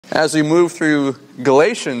As we move through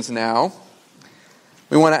Galatians now,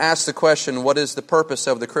 we want to ask the question, what is the purpose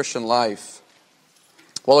of the Christian life?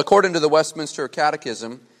 Well, according to the Westminster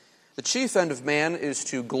Catechism, the chief end of man is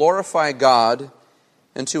to glorify God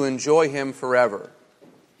and to enjoy Him forever.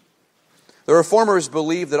 The Reformers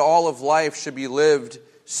believe that all of life should be lived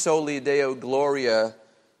soli Deo Gloria,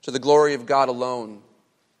 to the glory of God alone.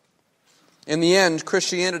 In the end,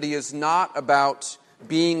 Christianity is not about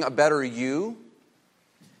being a better you.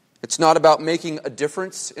 It's not about making a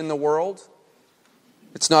difference in the world.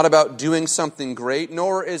 It's not about doing something great,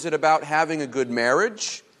 nor is it about having a good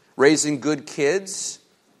marriage, raising good kids,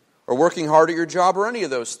 or working hard at your job, or any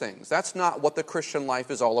of those things. That's not what the Christian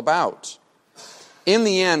life is all about. In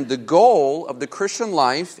the end, the goal of the Christian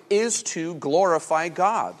life is to glorify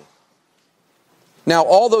God. Now,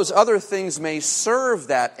 all those other things may serve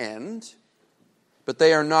that end, but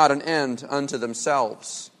they are not an end unto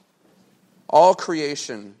themselves. All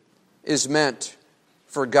creation is meant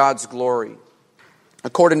for God's glory.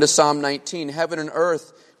 According to Psalm 19, heaven and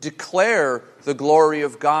earth declare the glory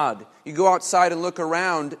of God. You go outside and look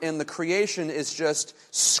around, and the creation is just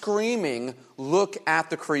screaming, look at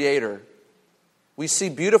the Creator. We see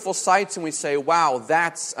beautiful sights and we say, wow,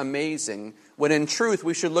 that's amazing. When in truth,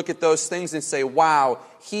 we should look at those things and say, wow,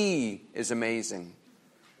 He is amazing.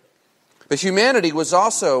 But humanity was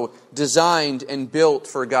also designed and built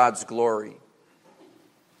for God's glory.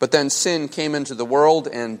 But then sin came into the world,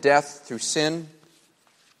 and death through sin.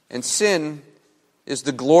 And sin is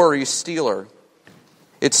the glory stealer.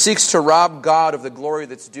 It seeks to rob God of the glory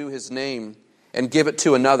that's due His name and give it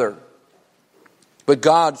to another. But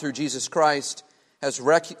God, through Jesus Christ, has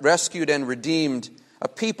rescued and redeemed a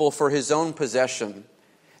people for His own possession.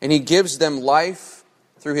 And He gives them life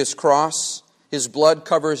through His cross. His blood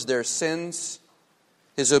covers their sins.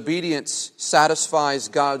 His obedience satisfies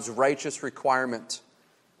God's righteous requirement.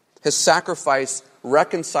 His sacrifice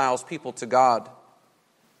reconciles people to God.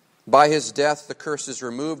 By His death, the curse is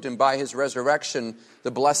removed, and by His resurrection,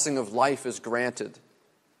 the blessing of life is granted.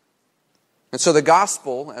 And so the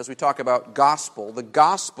gospel, as we talk about gospel, the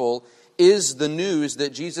gospel is the news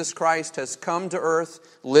that Jesus Christ has come to earth,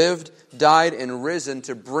 lived, died, and risen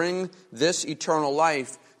to bring this eternal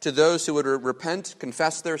life to those who would repent,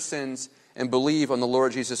 confess their sins, and believe on the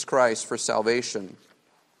Lord Jesus Christ for salvation.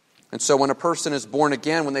 And so when a person is born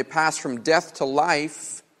again, when they pass from death to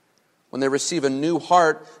life, when they receive a new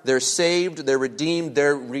heart, they're saved, they're redeemed,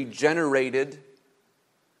 they're regenerated.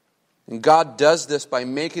 And God does this by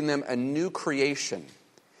making them a new creation.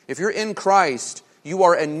 If you're in Christ, you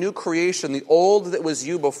are a new creation. The old that was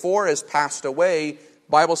you before has passed away. The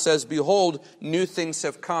Bible says, behold, new things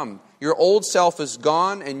have come. Your old self is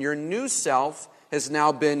gone, and your new self has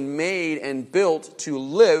now been made and built to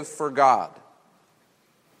live for God.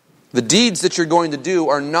 The deeds that you're going to do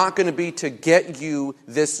are not going to be to get you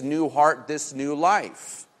this new heart, this new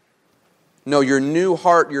life. No, your new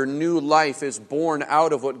heart, your new life is born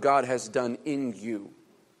out of what God has done in you.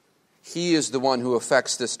 He is the one who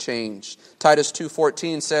affects this change. Titus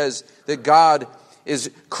 2:14 says that God is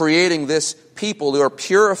creating this people who are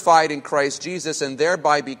purified in Christ Jesus and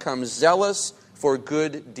thereby become zealous for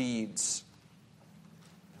good deeds.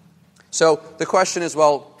 So the question is,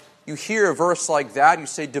 well, you hear a verse like that, you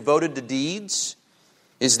say devoted to deeds.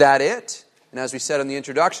 Is that it? And as we said in the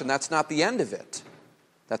introduction, that's not the end of it.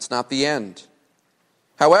 That's not the end.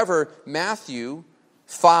 However, Matthew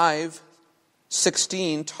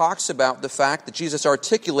 5:16 talks about the fact that Jesus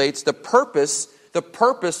articulates the purpose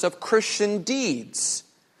of Christian deeds.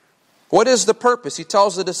 What is the purpose? He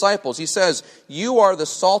tells the disciples, he says, you are the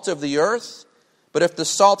salt of the earth, but if the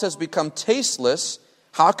salt has become tasteless,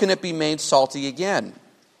 how can it be made salty again?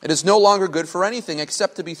 It is no longer good for anything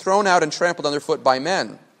except to be thrown out and trampled underfoot by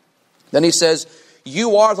men. Then he says,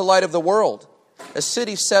 you are the light of the world. A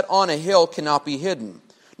city set on a hill cannot be hidden.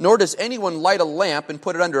 Nor does anyone light a lamp and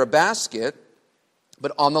put it under a basket,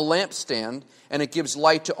 but on the lampstand, and it gives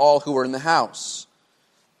light to all who are in the house.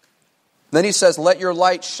 Then he says, let your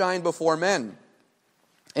light shine before men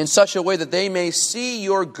in such a way that they may see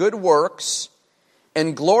your good works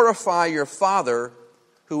and glorify your Father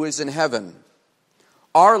who is in heaven.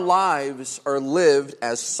 Our lives are lived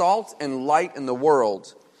as salt and light in the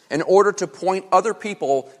world in order to point other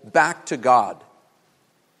people back to God,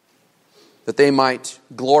 that they might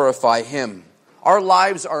glorify Him. Our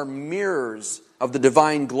lives are mirrors of the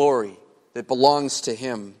divine glory that belongs to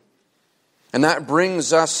Him. And that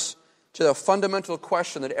brings us to the fundamental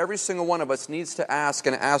question that every single one of us needs to ask,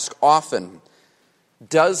 and ask often.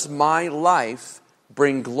 Does my life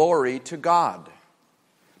bring glory to God?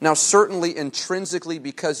 Now, certainly intrinsically,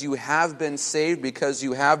 because you have been saved, because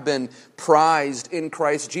you have been prized in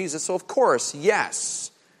Christ Jesus, so of course, yes,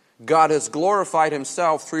 God has glorified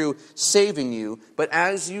himself through saving you. But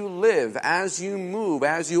as you live, as you move,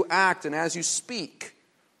 as you act, and as you speak,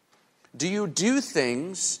 do you do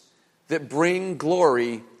things that bring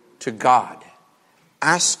glory to God?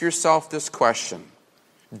 Ask yourself this question.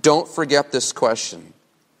 Don't forget this question.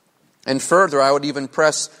 And further, I would even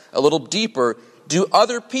press a little deeper. Do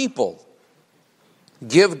other people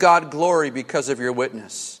give God glory because of your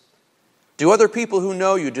witness? Do other people who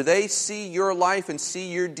know you, do they see your life and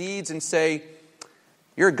see your deeds and say,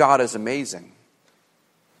 your God is amazing?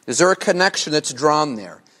 Is there a connection that's drawn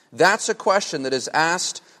there? That's a question that is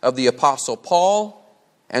asked of the Apostle Paul,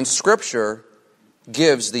 and Scripture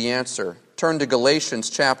gives the answer. Turn to Galatians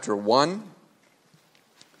chapter 1.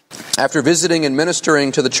 After visiting and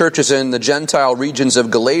ministering to the churches in the Gentile regions of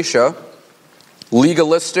Galatia,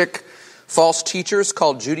 legalistic false teachers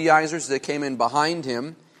called Judaizers, they came in behind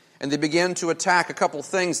him, and they began to attack a couple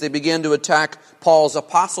things. They began to attack Paul's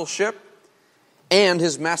apostleship and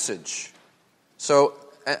his message. So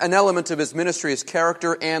an element of his ministry, his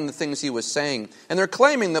character, and the things he was saying. And they're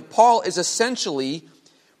claiming that Paul is essentially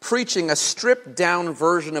preaching a stripped-down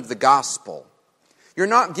version of the gospel. You're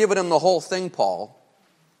not giving him the whole thing, Paul.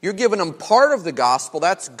 You're giving him part of the gospel.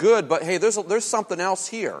 That's good, but hey, there's something else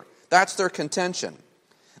here. That's their contention.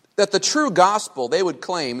 That the true gospel, they would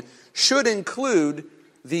claim, should include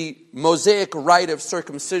the Mosaic rite of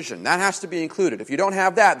circumcision. That has to be included. If you don't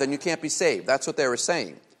have that, then you can't be saved. That's what they were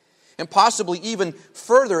saying. And possibly even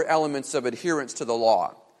further elements of adherence to the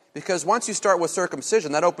law. Because once you start with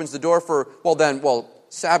circumcision, that opens the door for,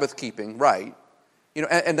 Sabbath keeping, right?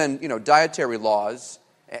 And then, dietary laws.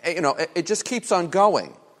 It just keeps on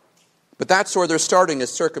going. But that's where they're starting,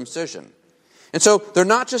 is circumcision. And so they're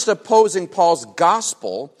not just opposing Paul's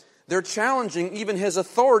gospel, they're challenging even his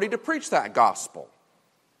authority to preach that gospel.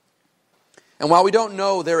 And while we don't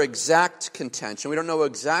know their exact contention, we don't know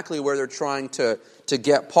exactly where they're trying to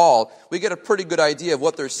get Paul, we get a pretty good idea of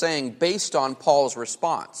what they're saying based on Paul's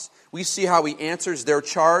response. We see how he answers their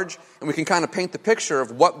charge, and we can kind of paint the picture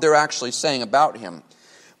of what they're actually saying about him.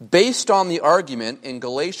 Based on the argument in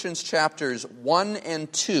Galatians chapters 1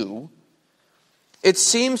 and 2, it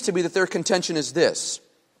seems to be that their contention is this.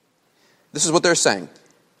 This is what they're saying.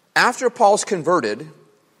 After Paul's converted,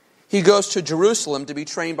 he goes to Jerusalem to be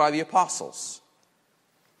trained by the apostles.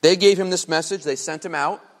 They gave him this message, they sent him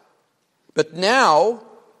out, but now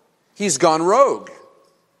he's gone rogue.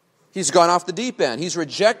 He's gone off the deep end. He's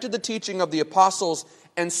rejected the teaching of the apostles,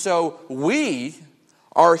 and so we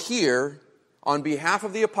are here on behalf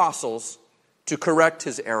of the apostles to correct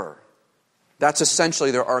his error. That's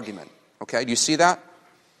essentially their argument. Okay, do you see that?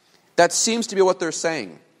 That seems to be what they're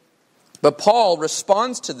saying. But Paul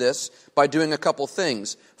responds to this by doing a couple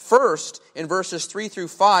things. First, in verses 3 through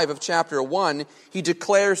 5 of chapter 1, he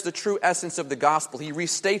declares the true essence of the gospel. He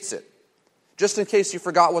restates it. Just in case you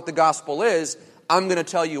forgot what the gospel is, I'm going to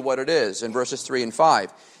tell you what it is in verses 3 and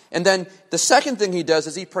 5. And then the second thing he does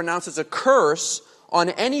is he pronounces a curse on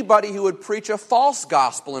anybody who would preach a false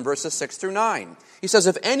gospel in verses 6 through 9. He says,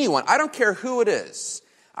 if anyone, I don't care who it is,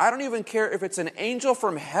 I don't even care if it's an angel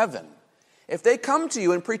from heaven, if they come to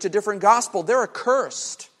you and preach a different gospel, they're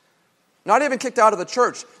accursed. Not even kicked out of the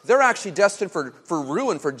church. They're actually destined for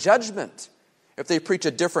ruin, for judgment, if they preach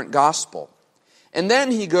a different gospel. And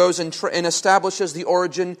then he goes and establishes the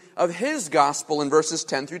origin of his gospel in verses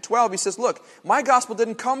 10 through 12. He says, look, my gospel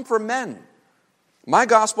didn't come from men. My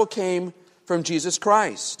gospel came from Jesus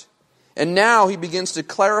Christ. And now he begins to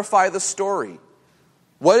clarify the story.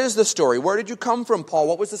 What is the story? Where did you come from, Paul?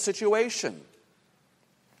 What was the situation?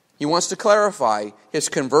 He wants to clarify his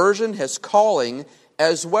conversion, his calling,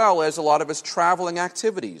 as well as a lot of his traveling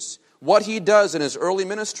activities. What he does in his early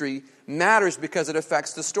ministry matters because it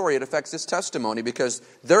affects the story. It affects his testimony because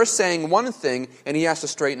they're saying one thing and he has to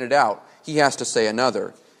straighten it out. He has to say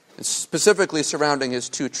another. And specifically surrounding his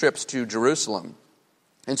 2 trips to Jerusalem.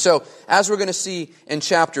 And so, as we're going to see in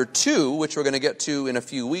chapter 2, which we're going to get to in a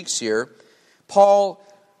few weeks here, Paul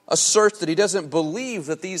asserts that he doesn't believe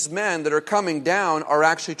that these men that are coming down are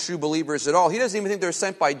actually true believers at all. He doesn't even think they're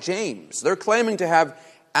sent by James. They're claiming to have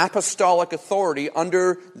apostolic authority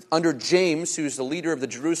under James, who's the leader of the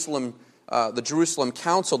Jerusalem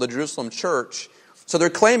Council, the Jerusalem Church. So they're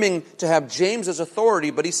claiming to have James's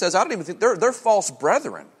authority, but he says, I don't even think they're false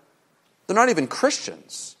brethren. They're not even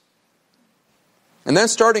Christians. And then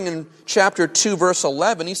starting in chapter 2, verse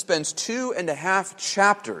 11, he spends 2.5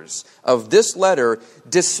 chapters of this letter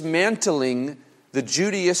dismantling the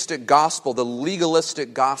Judaistic gospel, the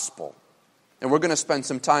legalistic gospel. And we're going to spend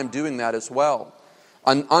some time doing that as well.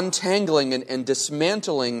 untangling and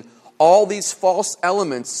dismantling all these false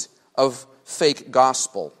elements of fake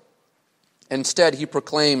gospel. Instead, he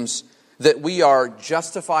proclaims that we are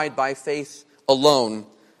justified by faith alone,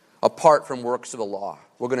 apart from works of the law.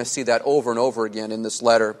 We're going to see that over and over again in this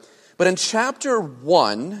letter. But in chapter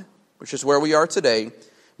 1, which is where we are today,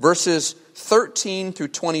 verses 13 through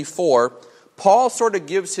 24, Paul sort of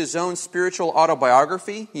gives his own spiritual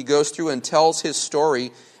autobiography. He goes through and tells his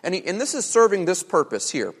story. And this is serving this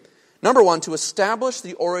purpose here. Number one, to establish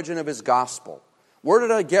the origin of his gospel. Where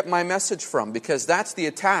did I get my message from? Because that's the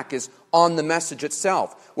attack, is on the message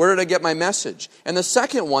itself. Where did I get my message? And the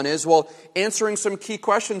second one is, answering some key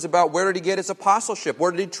questions about where did he get his apostleship?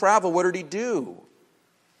 Where did he travel? What did he do?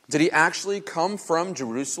 Did he actually come from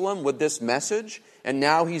Jerusalem with this message and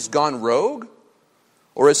now he's gone rogue?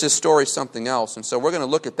 Or is his story something else? And so we're going to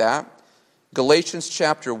look at that. Galatians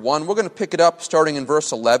chapter 1. We're going to pick it up starting in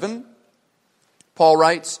verse 11. Paul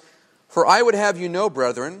writes, "For I would have you know,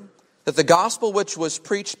 brethren, that the gospel which was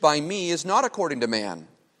preached by me is not according to man.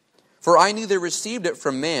 For I neither received it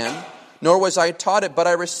from man, nor was I taught it, but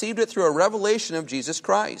I received it through a revelation of Jesus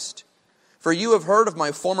Christ. For you have heard of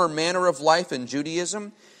my former manner of life in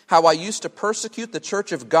Judaism, how I used to persecute the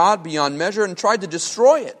church of God beyond measure and tried to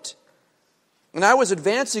destroy it. And I was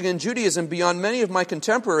advancing in Judaism beyond many of my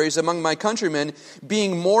contemporaries among my countrymen,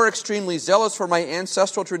 being more extremely zealous for my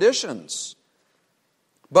ancestral traditions.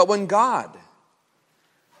 But when God,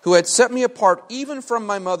 who had set me apart even from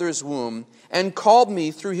my mother's womb, and called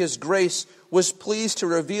me through his grace, was pleased to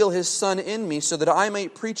reveal his Son in me, so that I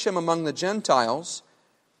might preach him among the Gentiles,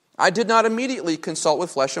 I did not immediately consult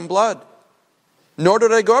with flesh and blood, nor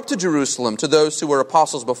did I go up to Jerusalem to those who were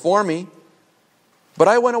apostles before me, but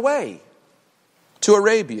I went away to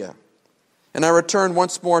Arabia, and I returned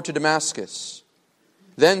once more to Damascus.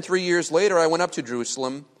 Then 3 years later I went up to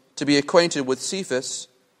Jerusalem to be acquainted with Cephas,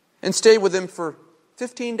 and stayed with him for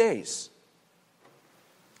 15 days.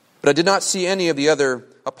 But I did not see any of the other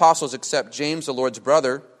apostles except James, the Lord's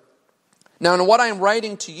brother. Now in what I am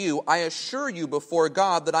writing to you, I assure you before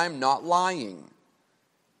God that I am not lying.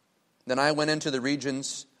 Then I went into the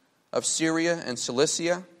regions of Syria and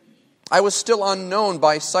Cilicia. I was still unknown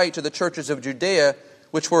by sight to the churches of Judea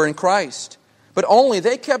which were in Christ. But only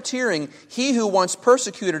they kept hearing, he who once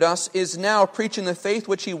persecuted us is now preaching the faith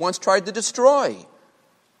which he once tried to destroy.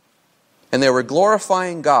 And they were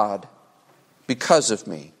glorifying God because of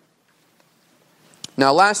me."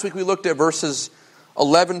 Now, last week we looked at verses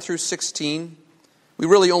 11 through 16. We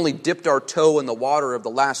really only dipped our toe in the water of the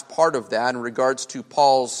last part of that in regards to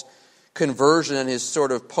Paul's conversion and his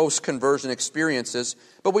sort of post-conversion experiences.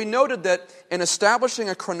 But we noted that in establishing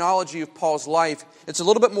a chronology of Paul's life, it's a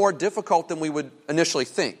little bit more difficult than we would initially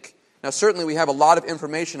think. Now, certainly we have a lot of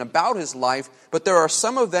information about his life, but there are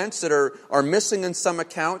some events that are missing in some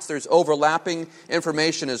accounts. There's overlapping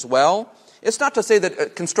information as well. It's not to say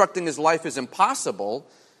that constructing his life is impossible,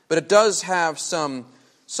 but it does have some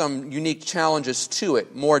unique challenges to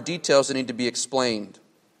it, more details that need to be explained.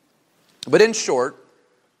 But in short,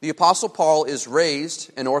 the Apostle Paul is raised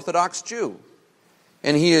an Orthodox Jew,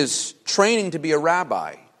 and he is training to be a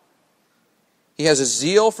rabbi. He has a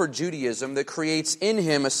zeal for Judaism that creates in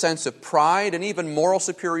him a sense of pride and even moral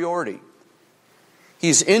superiority.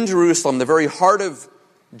 He's in Jerusalem, the very heart of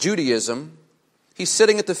Judaism. He's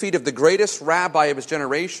sitting at the feet of the greatest rabbi of his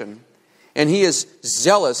generation, and he is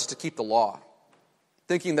zealous to keep the law,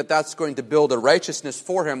 thinking that that's going to build a righteousness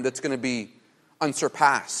for him that's going to be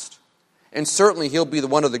unsurpassed. And certainly he'll be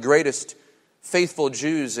one of the greatest faithful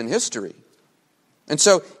Jews in history. And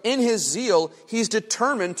so in his zeal, he's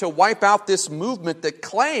determined to wipe out this movement that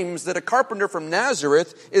claims that a carpenter from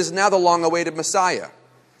Nazareth is now the long-awaited Messiah.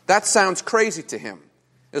 That sounds crazy to him,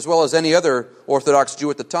 as well as any other Orthodox Jew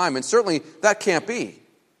at the time. And certainly that can't be.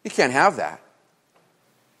 You can't have that.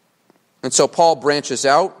 And so Paul branches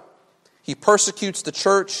out. He persecutes the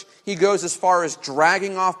church. He goes as far as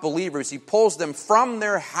dragging off believers. He pulls them from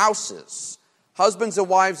their houses. Husbands and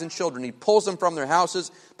wives and children. He pulls them from their houses,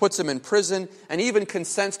 puts them in prison, and even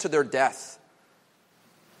consents to their death.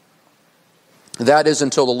 That is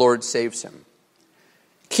until the Lord saves him.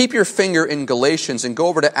 Keep your finger in Galatians and go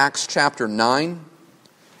over to Acts chapter 9.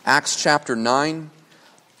 Acts chapter 9.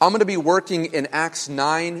 I'm going to be working in Acts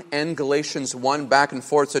 9 and Galatians 1 back and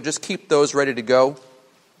forth, so just keep those ready to go.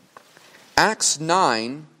 Acts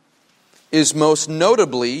 9 is most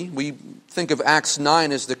notably, we think of Acts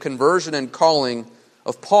 9 as the conversion and calling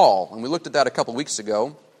of Paul. And we looked at that a couple weeks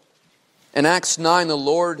ago. In Acts 9, the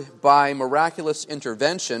Lord, by miraculous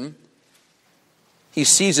intervention, he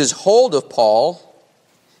seizes hold of Paul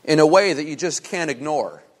in a way that you just can't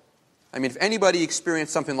ignore. I mean, if anybody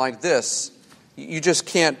experienced something like this, you just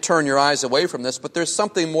can't turn your eyes away from this, but there's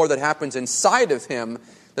something more that happens inside of him.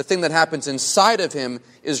 The thing that happens inside of him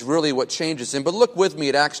is really what changes him. But look with me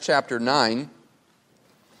at Acts chapter 9.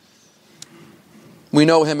 We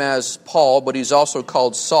know him as Paul, but he's also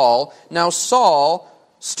called Saul. Now Saul,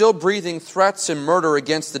 still breathing threats and murder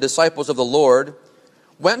against the disciples of the Lord,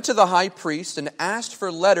 went to the high priest and asked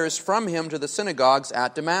for letters from him to the synagogues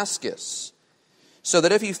at Damascus, so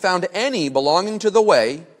that if he found any belonging to the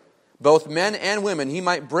way, both men and women, he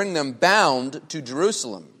might bring them bound to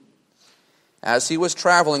Jerusalem. As he was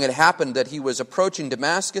traveling, it happened that he was approaching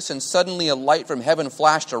Damascus, and suddenly a light from heaven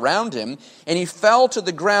flashed around him, and he fell to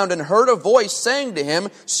the ground and heard a voice saying to him,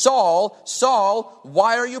 Saul, Saul,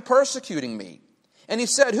 why are you persecuting me? And he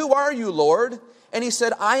said, Who are you, Lord? And he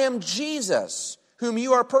said, I am Jesus, whom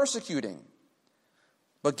you are persecuting.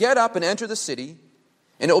 But get up and enter the city,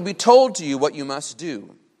 and it will be told to you what you must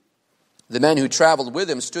do. The men who traveled with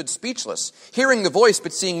him stood speechless, hearing the voice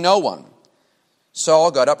but seeing no one.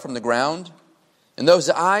 Saul got up from the ground, and though his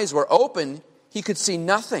eyes were open, he could see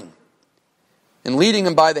nothing. And leading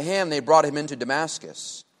him by the hand, they brought him into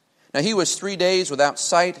Damascus. Now he was 3 days without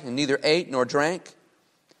sight, and neither ate nor drank.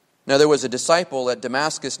 Now there was a disciple at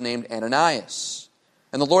Damascus named Ananias.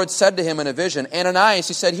 And the Lord said to him in a vision, Ananias,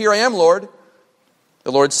 he said, Here I am, Lord.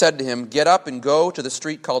 The Lord said to him, Get up and go to the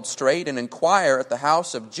street called Straight, and inquire at the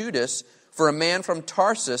house of Judas for a man from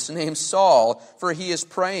Tarsus named Saul, for he is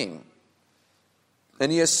praying.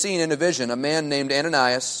 And he has seen in a vision a man named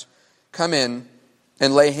Ananias come in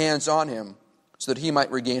and lay hands on him, so that he might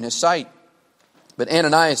regain his sight. But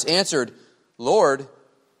Ananias answered, Lord,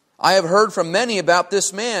 I have heard from many about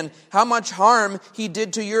this man, how much harm he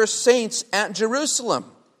did to your saints at Jerusalem.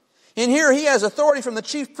 And here he has authority from the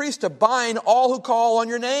chief priest to bind all who call on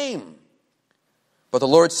your name. But the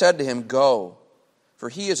Lord said to him, Go, for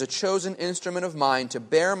he is a chosen instrument of mine to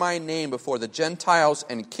bear my name before the Gentiles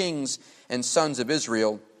and kings and sons of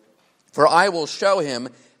Israel. For I will show him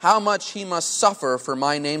how much he must suffer for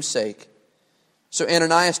my name's sake. So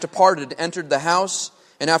Ananias departed, entered the house,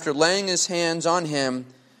 and after laying his hands on him,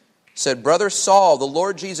 said, Brother Saul, the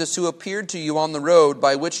Lord Jesus, who appeared to you on the road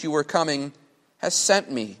by which you were coming, has sent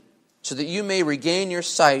me, so that you may regain your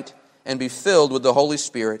sight and be filled with the Holy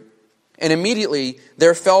Spirit. And immediately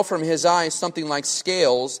there fell from his eyes something like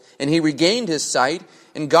scales, and he regained his sight,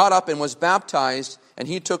 and got up and was baptized, and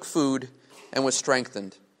he took food and was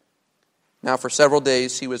strengthened. Now for several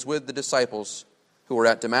days he was with the disciples who were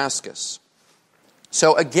at Damascus.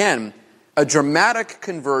 So again, a dramatic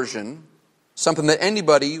conversion, something that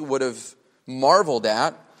anybody would have marveled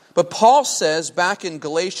at. But Paul says back in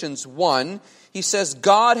Galatians 1, he says,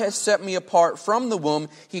 God has set me apart from the womb.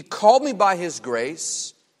 He called me by his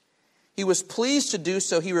grace. He was pleased to do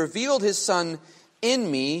so. He revealed his Son in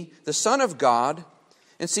me, the Son of God.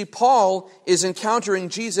 And see, Paul is encountering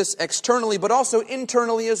Jesus externally, but also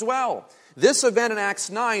internally as well. This event in Acts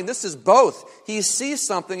 9, this is both. He sees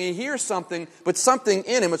something, he hears something, but something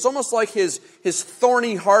in him. It's almost like his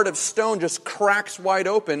thorny heart of stone just cracks wide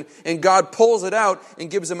open, and God pulls it out and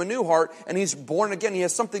gives him a new heart, and he's born again. He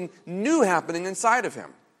has something new happening inside of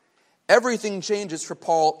him. Everything changes for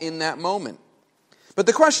Paul in that moment. But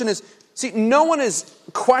the question is, see, no one is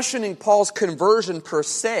questioning Paul's conversion per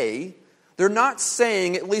se. They're not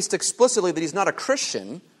saying, at least explicitly, that he's not a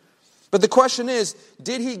Christian. But the question is,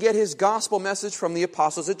 did he get his gospel message from the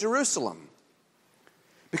apostles at Jerusalem?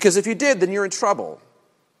 Because if you did, then you're in trouble.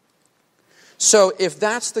 So if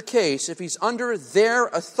that's the case, if he's under their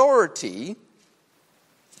authority,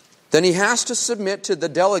 then he has to submit to the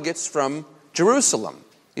delegates from Jerusalem.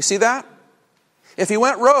 You see that? If he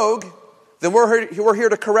went rogue, then we're here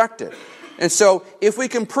to correct it. And so if we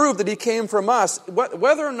can prove that he came from us,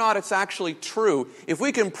 whether or not it's actually true, if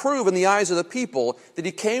we can prove in the eyes of the people that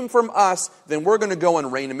he came from us, then we're going to go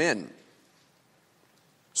and rein him in.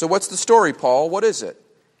 So what's the story, Paul? What is it?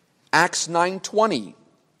 Acts 9:20.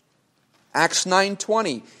 Acts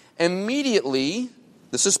 9:20. Immediately,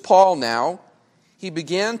 this is Paul now, he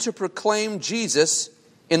began to proclaim Jesus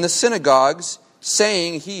in the synagogues,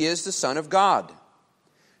 saying he is the Son of God.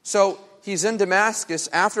 So he's in Damascus.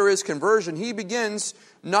 After his conversion, he begins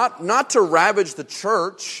not to ravage the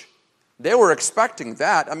church. They were expecting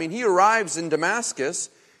that. I mean, he arrives in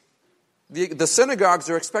Damascus. The synagogues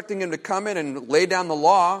are expecting him to come in and lay down the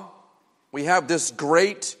law. We have this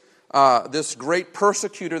great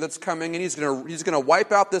persecutor that's coming, and he's going to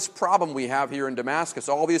wipe out this problem we have here in Damascus.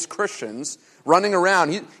 All these Christians running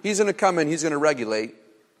around. He's going to come in. He's going to regulate.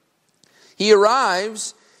 He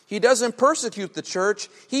arrives. He doesn't persecute the church.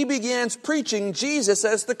 He begins preaching Jesus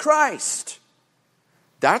as the Christ.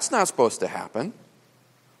 That's not supposed to happen.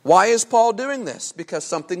 Why is Paul doing this? Because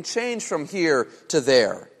something changed from here to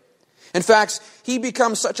there. In fact, he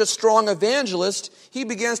becomes such a strong evangelist, he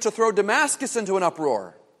begins to throw Damascus into an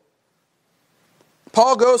uproar.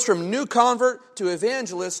 Paul goes from new convert to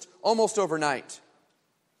evangelist almost overnight.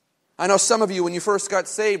 I know some of you, when you first got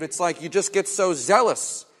saved, it's like you just get so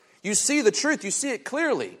zealous. You see the truth, you see it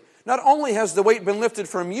clearly. Not only has the weight been lifted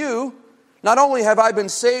from you, not only have I been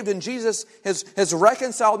saved and Jesus has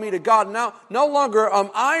reconciled me to God, now no longer am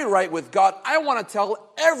I right with God. I want to tell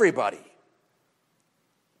everybody.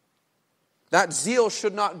 That zeal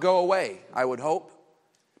should not go away, I would hope.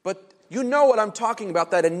 But you know what I'm talking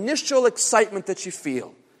about, that initial excitement that you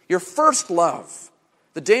feel. Your first love.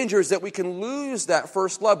 The danger is that we can lose that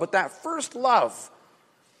first love, but that first love,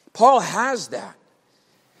 Paul has that.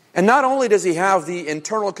 And not only does he have the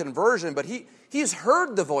internal conversion, but he's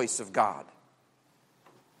heard the voice of God.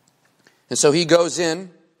 And so he goes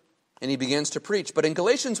in and he begins to preach. But in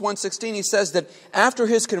Galatians 1:16 he says that after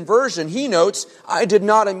his conversion, he notes, I did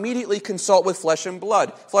not immediately consult with flesh and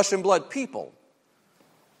blood people.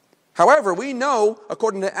 However, we know,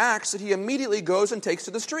 according to Acts, that he immediately goes and takes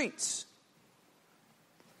to the streets.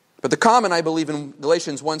 But the comment, I believe, in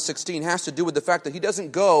Galatians 1:16 has to do with the fact that he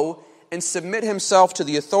doesn't go and submit himself to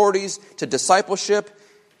the authorities, to discipleship.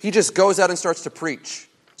 He just goes out and starts to preach.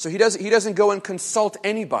 So he doesn't go and consult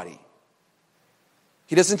anybody.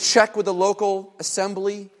 He doesn't check with the local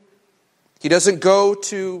assembly. He doesn't go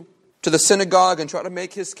to the synagogue and try to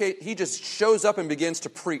make his case. He just shows up and begins to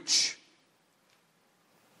preach.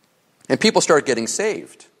 And people start getting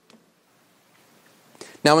saved.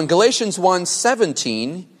 Now in Galatians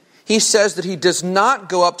 1:17, he says that he does not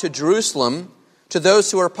go up to Jerusalem to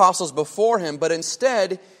those who are apostles before him, but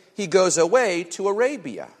instead he goes away to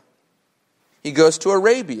Arabia. He goes to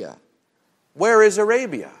Arabia. Where is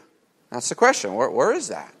Arabia? That's the question. Where is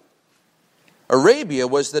that? Arabia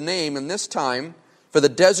was the name in this time for the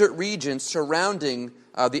desert region surrounding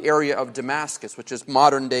the area of Damascus, which is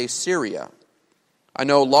modern-day Syria. I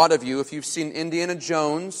know a lot of you, if you've seen Indiana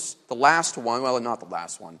Jones, the last one, well, not the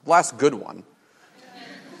last one, the last good one.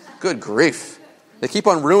 Good grief. They keep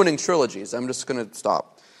on ruining trilogies. I'm just going to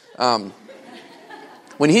stop.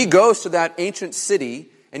 When he goes to that ancient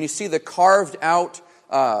city, and you see the carved out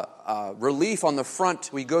relief on the front,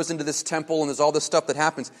 where he goes into this temple and there's all this stuff that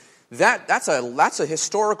happens, that's a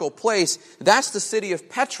historical place. That's the city of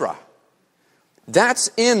Petra.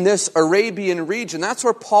 That's in this Arabian region. That's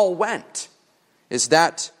where Paul went, is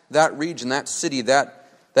that region, that city, that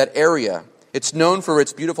area. It's known for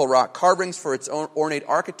its beautiful rock carvings, for its ornate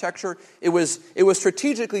architecture. It was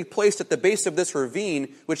strategically placed at the base of this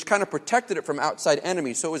ravine, which kind of protected it from outside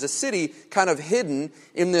enemies. So it was a city kind of hidden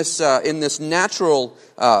in this natural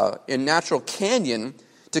canyon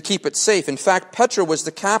to keep it safe. In fact, Petra was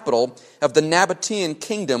the capital of the Nabatean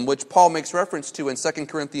kingdom, which Paul makes reference to in 2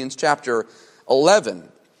 Corinthians chapter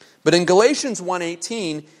 11. But in Galatians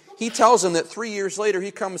 1:18, he tells them that 3 years later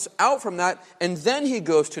he comes out from that, and then he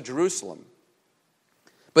goes to Jerusalem.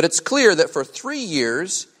 But it's clear that for 3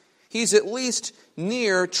 years, he's at least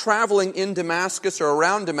near traveling in Damascus or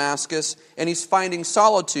around Damascus, and he's finding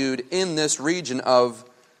solitude in this region of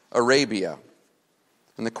Arabia.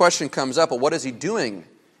 And the question comes up, well, what is he doing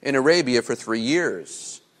in Arabia for 3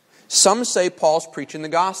 years? Some say Paul's preaching the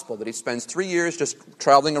gospel, that he spends 3 years just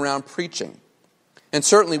traveling around preaching. And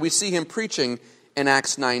certainly we see him preaching in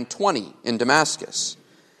Acts 9:20 in Damascus.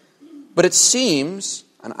 But it seems,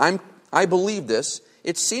 and I believe this,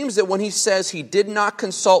 it seems that when he says he did not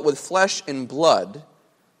consult with flesh and blood,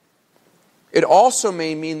 it also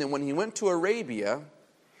may mean that when he went to Arabia,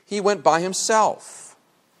 he went by himself.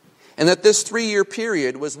 And that this 3-year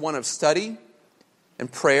period was one of study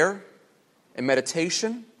and prayer and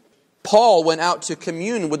meditation. Paul went out to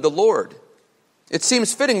commune with the Lord. It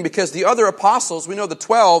seems fitting because the other apostles, we know the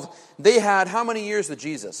 12, they had how many years with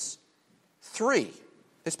Jesus? 3.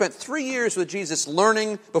 They spent 3 years with Jesus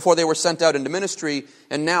learning before they were sent out into ministry,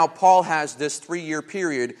 and now Paul has this 3-year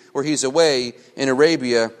period where he's away in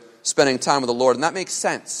Arabia spending time with the Lord, and that makes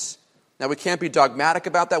sense. Now, we can't be dogmatic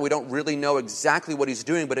about that. We don't really know exactly what he's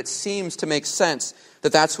doing, but it seems to make sense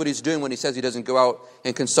that that's what he's doing when he says he doesn't go out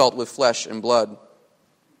and consult with flesh and blood.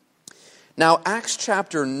 Now, Acts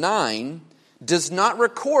chapter 9 does not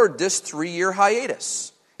record this 3-year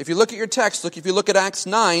hiatus. If you look at your text, if you look at Acts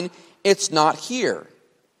 9, it's not here.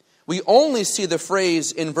 We only see the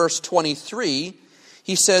phrase in verse 23.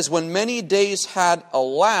 He says, when many days had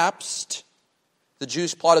elapsed, the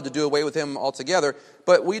Jews plotted to do away with him altogether.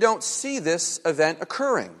 But we don't see this event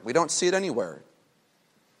occurring. We don't see it anywhere.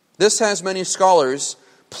 This has many scholars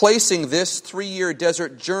placing this 3-year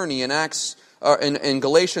desert journey in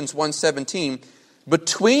Galatians 1:17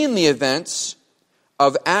 between the events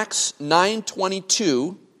of Acts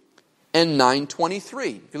 9:22 and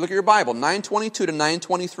 9:23. If you look at your Bible, 9:22 to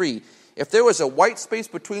 9:23, if there was a white space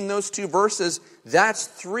between those two verses, that's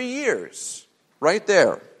 3 years right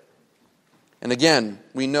there. And again,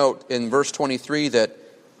 we note in verse 23 that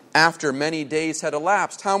after many days had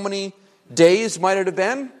elapsed, how many days might it have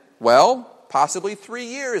been? Well, possibly 3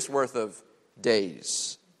 years worth of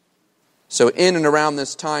days. So in and around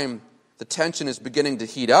this time, the tension is beginning to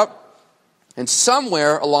heat up. And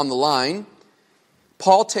somewhere along the line,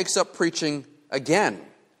 Paul takes up preaching again.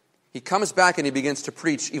 He comes back and he begins to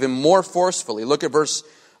preach even more forcefully. Look at verse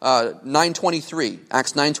 9:23,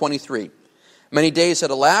 Acts 9:23. Many days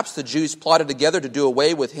had elapsed, the Jews plotted together to do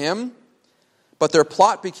away with him, but their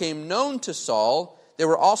plot became known to Saul. They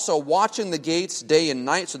were also watching the gates day and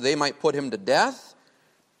night so they might put him to death.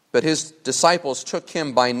 But his disciples took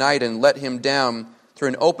him by night and let him down through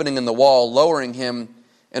an opening in the wall, lowering him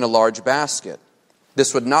in a large basket.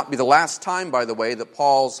 This would not be the last time, by the way, that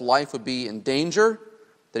Paul's life would be in danger,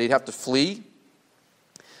 that he'd have to flee.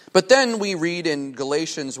 But then we read in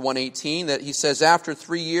Galatians 1:18 that he says, after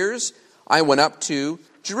 3 years, I went up to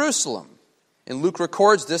Jerusalem. And Luke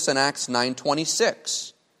records this in Acts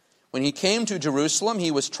 9:26. When he came to Jerusalem,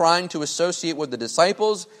 he was trying to associate with the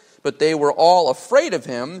disciples, but they were all afraid of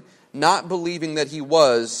him, not believing that he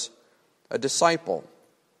was a disciple.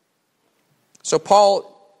 So Paul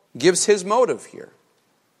gives his motive here.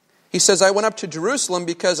 He says, I went up to Jerusalem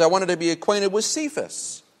because I wanted to be acquainted with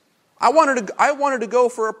Cephas. I wanted to go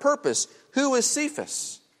for a purpose. Who is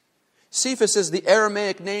Cephas? Cephas is the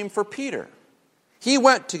Aramaic name for Peter. He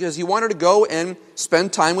went because he wanted to go and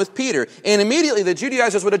spend time with Peter. And immediately the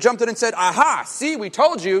Judaizers would have jumped in and said, aha, see, we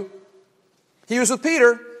told you. He was with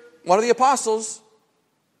Peter, one of the apostles.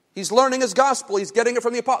 He's learning his gospel. He's getting it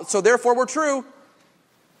from the apostles. So therefore we're true.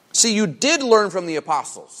 See, you did learn from the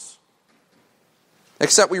apostles.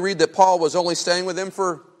 Except we read that Paul was only staying with them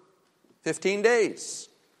for 15 days.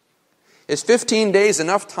 Is 15 days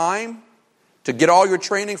enough time to get all your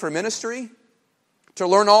training for ministry? To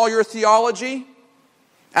learn all your theology?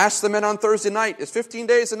 Ask the men on Thursday night, is 15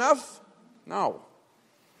 days enough? No.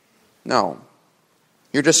 No.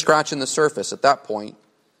 You're just scratching the surface at that point.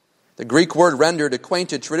 The Greek word rendered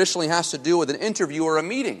acquainted traditionally has to do with an interview or a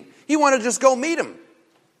meeting. He wanted to just go meet him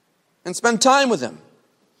and spend time with him.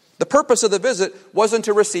 The purpose of the visit wasn't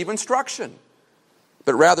to receive instruction,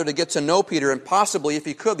 but rather to get to know Peter and possibly, if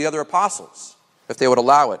he could, the other apostles, if they would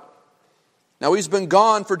allow it. Now, he's been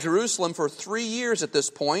gone for Jerusalem for 3 years at this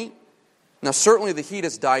point. Now, certainly the heat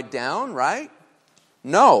has died down, right?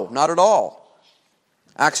 No, not at all.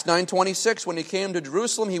 Acts 9:26, when he came to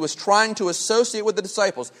Jerusalem, he was trying to associate with the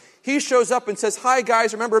disciples. He shows up and says, hi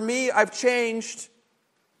guys, remember me? I've changed.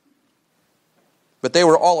 But they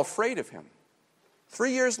were all afraid of him.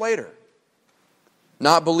 3 years later,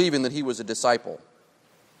 not believing that he was a disciple.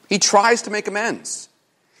 He tries to make amends.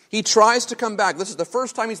 He tries to come back. This is the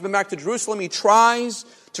first time he's been back to Jerusalem. He tries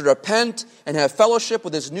to repent and have fellowship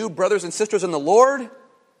with his new brothers and sisters in the Lord.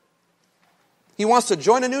 He wants to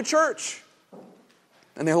join a new church.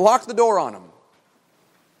 And they lock the door on him.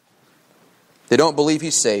 They don't believe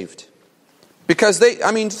he's saved. Because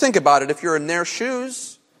think about it. If you're in their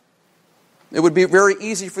shoes, it would be very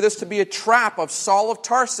easy for this to be a trap of Saul of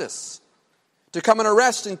Tarsus to come and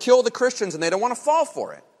arrest and kill the Christians, and they don't want to fall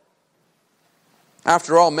for it.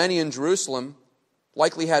 After all, many in Jerusalem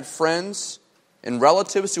likely had friends and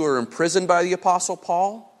relatives who were imprisoned by the Apostle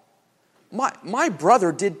Paul. My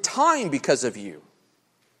brother did time because of you.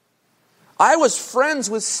 I was friends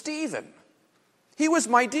with Stephen. He was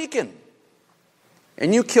my deacon.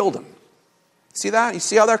 And you killed him. See that? You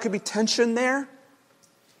see how there could be tension there?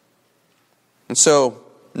 And so,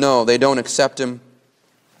 no, they don't accept him.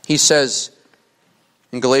 He says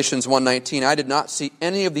in Galatians 1:19, I did not see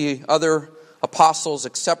any of the other apostles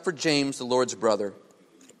except for James, the Lord's brother.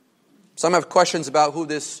 Some have questions about who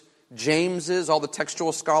this James is, all the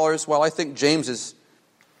textual scholars. Well, I think James is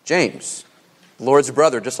James, the Lord's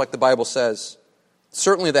brother, just like the Bible says.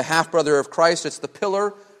 Certainly the half-brother of Christ. It's the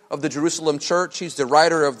pillar of the Jerusalem church. He's the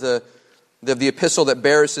writer of the epistle that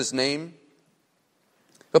bears his name.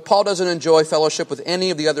 But Paul doesn't enjoy fellowship with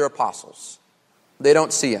any of the other apostles. They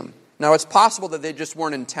don't see him. Now, it's possible that they just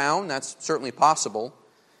weren't in town. That's certainly possible.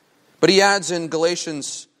 But he adds in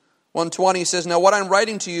Galatians 1:20, he says, now what I'm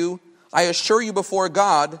writing to you, I assure you before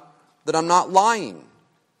God that I'm not lying.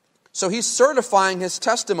 So he's certifying his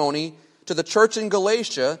testimony to the church in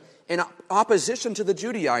Galatia in opposition to the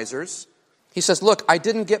Judaizers. He says, look, I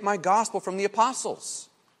didn't get my gospel from the apostles.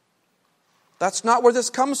 That's not where this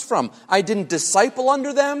comes from. I didn't disciple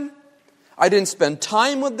under them. I didn't spend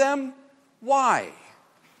time with them. Why?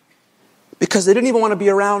 Because they didn't even want to be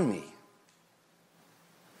around me.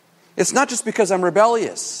 It's not just because I'm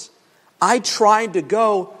rebellious. I tried to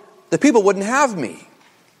go, the people wouldn't have me.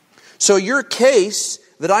 So your case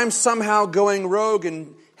that I'm somehow going rogue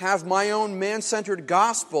and have my own man-centered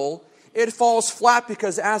gospel, it falls flat,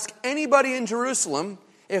 because ask anybody in Jerusalem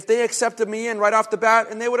if they accepted me in right off the bat,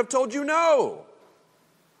 and they would have told you no.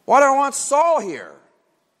 Why do I want Saul here?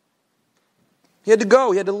 He had to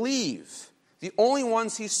go. He had to leave. The only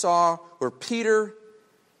ones he saw were Peter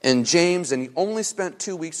and James, and he only spent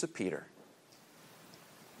 2 weeks with Peter.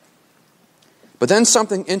 But then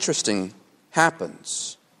something interesting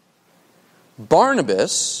happens.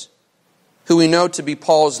 Barnabas, who we know to be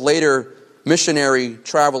Paul's later missionary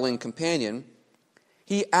traveling companion,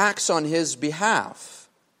 he acts on his behalf.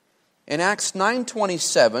 In Acts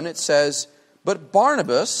 9:27, it says, "But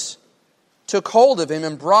Barnabas took hold of him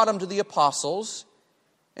and brought him to the apostles,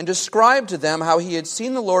 and described to them how he had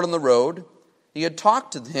seen the Lord on the road, he had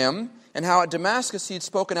talked to him, and how at Damascus he had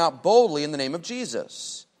spoken out boldly in the name of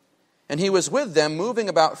Jesus. And he was with them, moving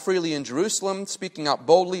about freely in Jerusalem, speaking out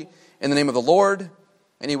boldly in the name of the Lord.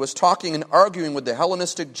 And he was talking and arguing with the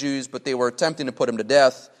Hellenistic Jews, but they were attempting to put him to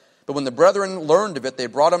death. But when the brethren learned of it, they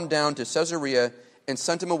brought him down to Caesarea and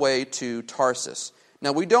sent him away to Tarsus."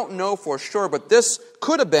 Now, we don't know for sure, but this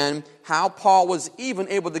could have been how Paul was even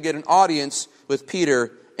able to get an audience with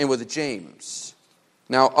Peter and with James.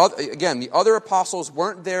 Now, again, the other apostles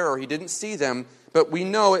weren't there, or he didn't see them, but we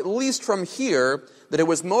know, at least from here, that it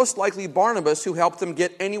was most likely Barnabas who helped them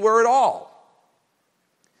get anywhere at all.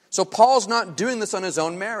 So Paul's not doing this on his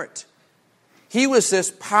own merit. He was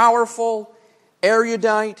this powerful,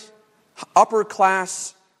 erudite,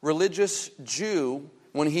 upper-class religious Jew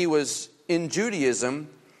when he was in Judaism.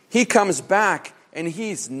 He comes back and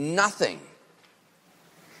he's nothing.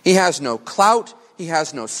 He has no clout. He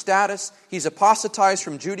has no status. He's apostatized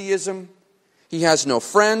from Judaism. He has no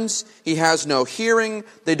friends. He has no hearing.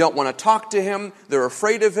 They don't want to talk to him. They're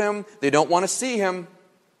afraid of him. They don't want to see him.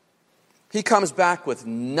 He comes back with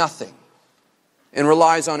nothing and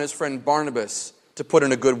relies on his friend Barnabas to put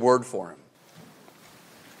in a good word for him.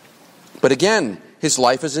 But again, his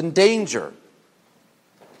life is in danger.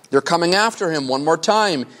 They're coming after him one more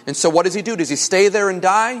time. And so what does he do? Does he stay there and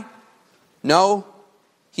die? No.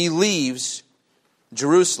 He leaves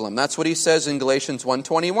Jerusalem. That's what he says in Galatians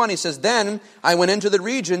 1:21. He says, "Then I went into the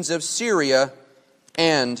regions of Syria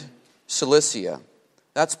and Cilicia."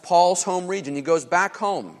 That's Paul's home region. He goes back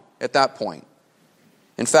home at that point.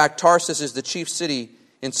 In fact, Tarsus is the chief city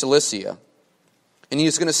in Cilicia. And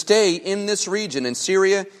he's going to stay in this region, in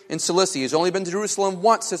Syria and Cilicia. He's only been to Jerusalem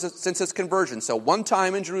once since his conversion. So one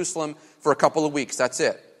time in Jerusalem for a couple of weeks. That's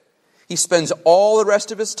it. He spends all the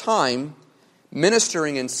rest of his time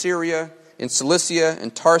ministering in Syria, in Cilicia,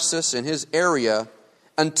 and Tarsus, in his area,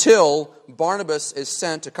 until Barnabas is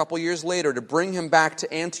sent a couple years later to bring him back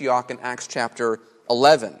to Antioch in Acts chapter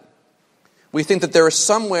 11. We think that there is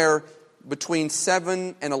somewhere between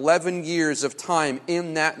 7 and 11 years of time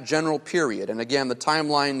in that general period. And again, the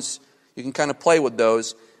timelines, you can kind of play with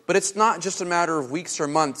those. But it's not just a matter of weeks or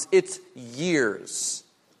months. It's years.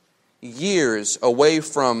 Years away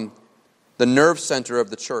from the nerve center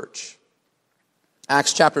of the church.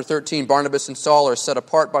 Acts chapter 13, Barnabas and Saul are set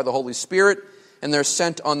apart by the Holy Spirit, and they're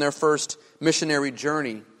sent on their first missionary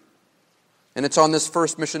journey. And it's on this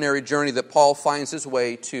first missionary journey that Paul finds his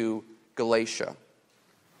way to Galatia.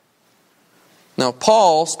 Now,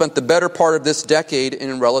 Paul spent the better part of this decade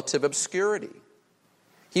in relative obscurity.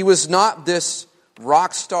 He was not this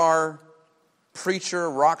rock star preacher,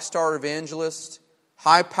 rock star evangelist,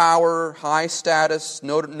 high power, high status,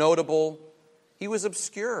 notable. He was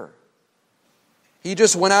obscure. He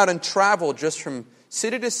just went out and traveled just from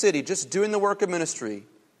city to city, just doing the work of ministry.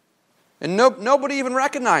 And nobody even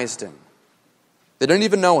recognized him. They didn't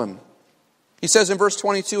even know him. He says in verse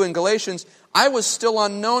 22 in Galatians, "I was still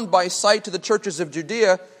unknown by sight to the churches of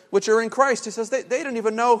Judea, which are in Christ." He says they didn't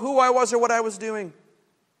even know who I was or what I was doing.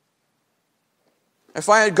 If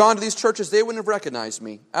I had gone to these churches, they wouldn't have recognized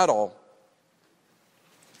me at all.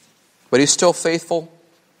 But he's still faithful.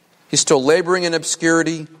 He's still laboring in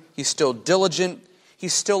obscurity. He's still diligent.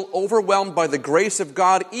 He's still overwhelmed by the grace of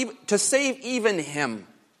God to save even him.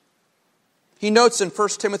 He notes in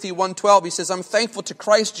 1 Timothy 1:12, he says, "I'm thankful to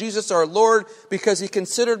Christ Jesus our Lord because he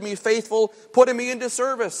considered me faithful, putting me into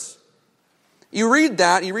service." You read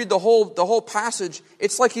that, you read the whole passage,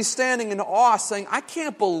 it's like he's standing in awe saying, I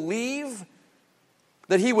can't believe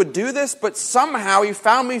that he would do this, but somehow he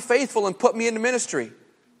found me faithful and put me into ministry.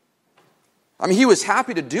 I mean, he was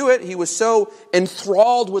happy to do it. He was so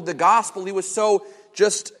enthralled with the gospel. He was so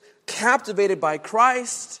just captivated by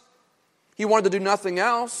Christ. He wanted to do nothing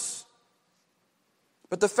else.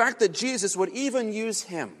 But the fact that Jesus would even use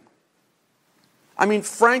him, I mean,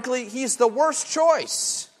 frankly, he's the worst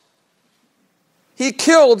choice. He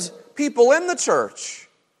killed people in the church.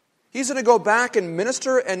 He's going to go back and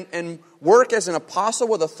minister and work as an apostle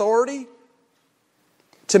with authority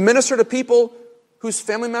to minister to people whose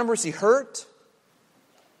family members he hurt.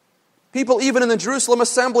 People even in the Jerusalem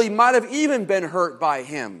assembly might have even been hurt by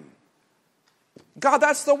him. God,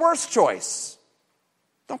 that's the worst choice.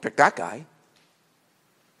 Don't pick that guy.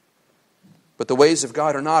 But the ways of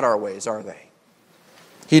God are not our ways, are they?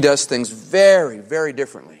 He does things very, very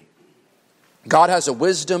differently. God has a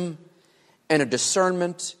wisdom and a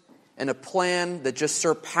discernment and a plan that just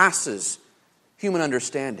surpasses human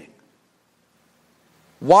understanding.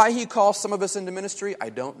 Why he calls some of us into ministry, I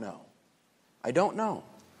don't know. I don't know.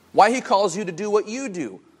 Why he calls you to do what you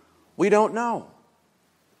do, we don't know.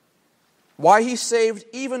 Why he saved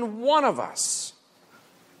even one of us,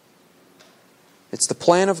 it's the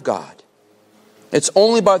plan of God. It's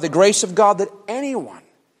only by the grace of God that anyone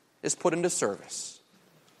is put into service.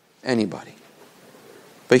 Anybody.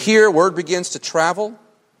 But here, word begins to travel.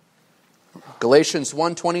 Galatians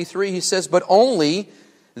 1:23, he says, "But only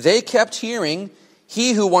they kept hearing,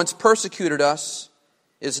 he who once persecuted us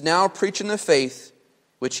is now preaching the faith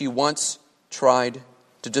which he once tried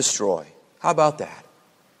to destroy." How about that?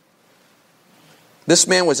 This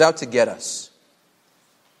man was out to get us.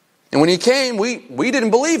 And when he came, we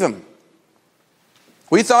didn't believe him.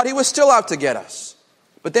 We thought he was still out to get us.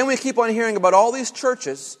 But then we keep on hearing about all these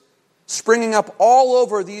churches springing up all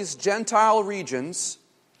over these Gentile regions.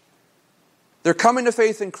 They're coming to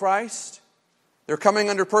faith in Christ. They're coming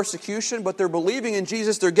under persecution, but they're believing in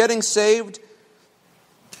Jesus. They're getting saved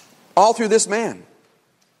all through this man.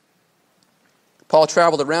 Paul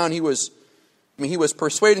traveled around. He was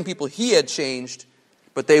persuading people he had changed,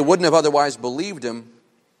 but they wouldn't have otherwise believed him.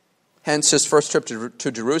 Hence his first trip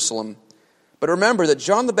to Jerusalem. But remember that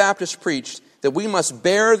John the Baptist preached that we must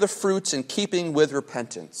bear the fruits in keeping with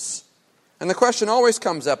repentance. And the question always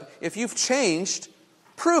comes up, if you've changed,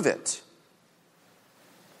 prove it.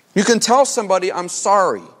 You can tell somebody, I'm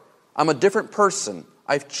sorry, I'm a different person,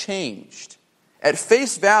 I've changed. At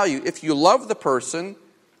face value, if you love the person,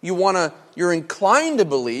 you're inclined to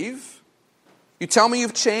believe. You tell me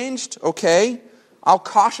you've changed, okay, I'll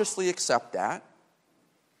cautiously accept that.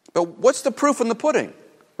 But what's the proof in the pudding,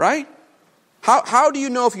 right? How do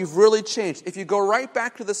you know if you've really changed? If you go right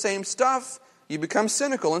back to the same stuff, you become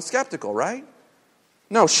cynical and skeptical, right?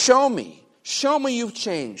 No, show me. Show me you've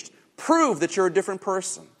changed. Prove that you're a different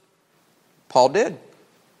person. Paul did.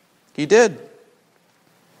 He did.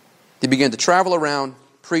 He began to travel around,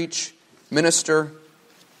 preach, minister,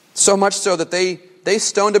 so much so that they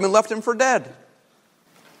stoned him and left him for dead.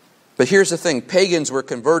 But here's the thing. Pagans were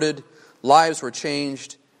converted, lives were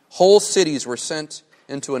changed, whole cities were sent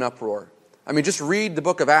into an uproar. I mean, just read the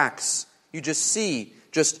book of Acts. You just see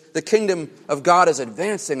the kingdom of God is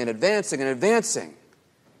advancing and advancing and advancing.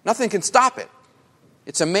 Nothing can stop it.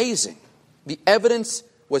 It's amazing. The evidence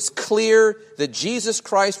was clear that Jesus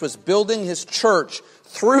Christ was building his church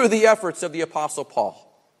through the efforts of the Apostle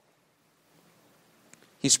Paul.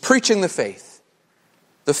 He's preaching the faith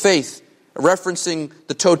referencing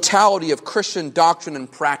the totality of Christian doctrine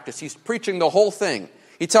and practice. He's preaching the whole thing.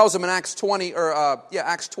 He tells them in Acts 20,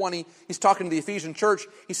 he's talking to the Ephesian church.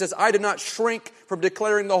 He says, I did not shrink from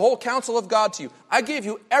declaring the whole counsel of God to you. I gave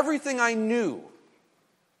you everything I knew.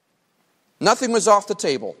 Nothing was off the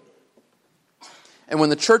table. And when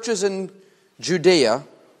the churches in Judea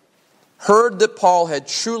heard that Paul had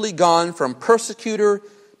truly gone from persecutor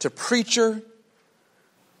to preacher,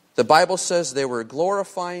 the Bible says they were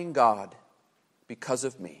glorifying God because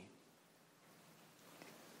of me.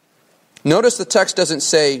 Notice the text doesn't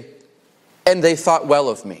say, and they thought well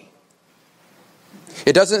of me.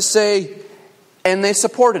 It doesn't say, and they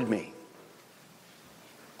supported me.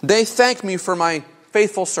 They thanked me for my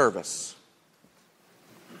faithful service.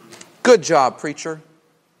 Good job, preacher.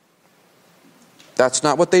 That's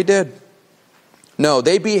not what they did. No,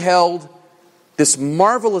 they beheld this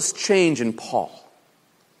marvelous change in Paul.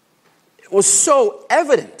 It was so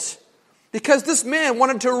evident because this man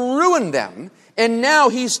wanted to ruin them, and now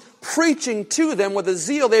he's preaching to them with a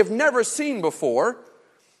zeal they've never seen before.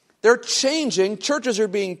 They're changing. Churches are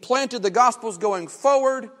being planted. The gospel's going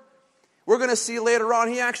forward. We're going to see later on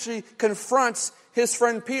he actually confronts his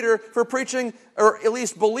friend Peter for preaching, or at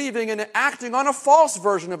least believing and acting on a false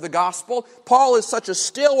version of the gospel. Paul is such a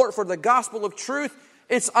stalwart for the gospel of truth.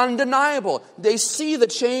 It's undeniable. They see the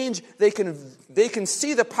change. They can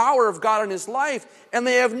see the power of God in his life, and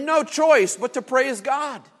they have no choice but to praise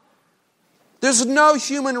God. There's no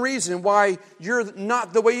human reason why you're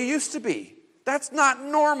not the way you used to be. That's not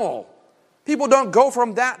normal. People don't go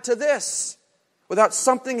from that to this without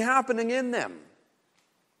something happening in them.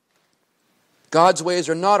 God's ways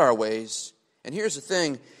are not our ways. And here's the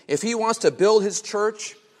thing. If He wants to build His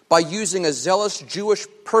church by using a zealous Jewish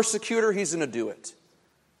persecutor, He's going to do it.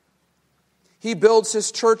 He builds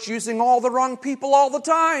His church using all the wrong people all the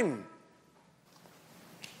time.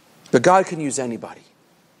 But God can use anybody.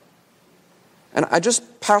 And I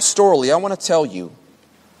just pastorally, I want to tell you,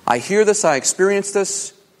 I hear this, I experience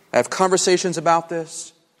this, I have conversations about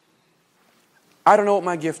this. I don't know what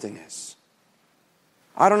my gifting is.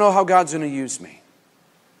 I don't know how God's going to use me.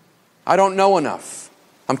 I don't know enough.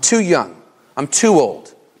 I'm too young. I'm too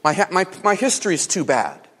old. My history is too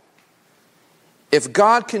bad. If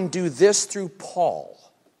God can do this through Paul,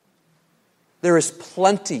 there is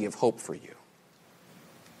plenty of hope for you.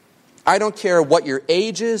 I don't care what your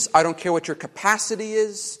age is. I don't care what your capacity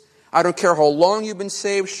is. I don't care how long you've been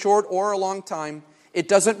saved, short or a long time. It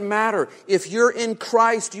doesn't matter. If you're in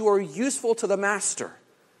Christ, you are useful to the Master.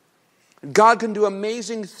 God can do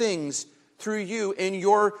amazing things through you in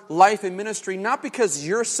your life and ministry, not because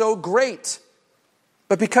you're so great,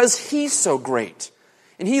 but because He's so great.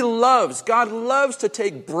 And God loves to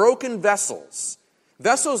take broken vessels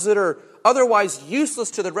that are otherwise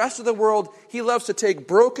useless to the rest of the world. He loves to take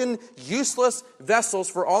broken, useless vessels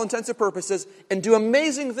for all intents and purposes and do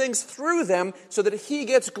amazing things through them so that He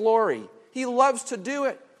gets glory. He loves to do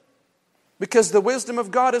it because the wisdom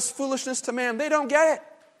of God is foolishness to man. They don't get it.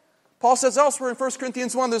 Paul says elsewhere in 1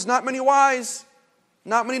 Corinthians 1, there's not many wise,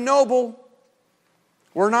 not many noble.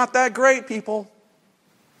 We're not that great, people.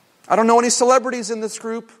 I don't know any celebrities in this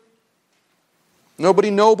group. Nobody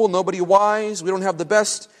noble, nobody wise. We don't have the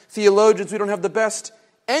best theologians. We don't have the best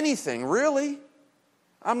anything, really.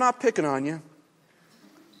 I'm not picking on you.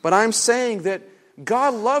 But I'm saying that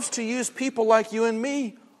God loves to use people like you and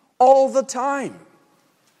me all the time.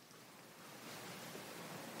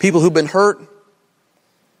 People who've been hurt,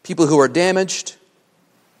 people who are damaged,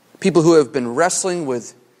 people who have been wrestling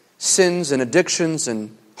with sins and addictions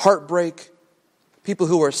and heartbreak, people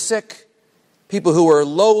who are sick, people who are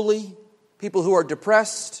lowly, people who are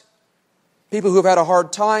depressed, people who have had a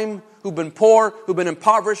hard time, who've been poor, who've been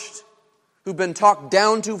impoverished, who've been talked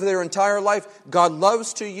down to for their entire life. God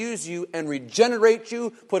loves to use you and regenerate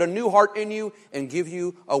you, put a new heart in you, and give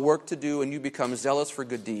you a work to do, and you become zealous for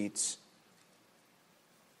good deeds.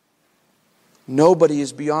 Nobody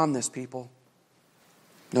is beyond this, people.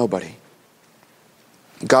 Nobody.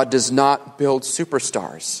 God does not build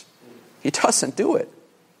superstars. He doesn't do it.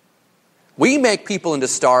 We make people into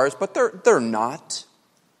stars, but they're not.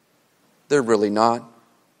 They're really not.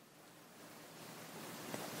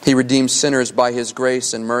 He redeems sinners by His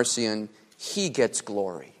grace and mercy, and He gets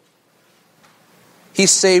glory. He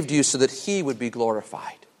saved you so that He would be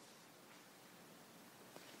glorified.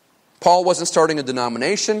 Paul wasn't starting a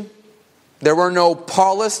denomination. There were no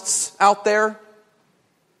Paulists out there.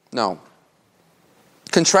 No.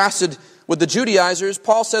 Contrasted with the Judaizers,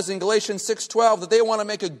 Paul says in Galatians 6:12 that they want to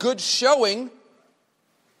make a good showing,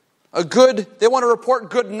 they want to report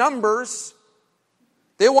good numbers.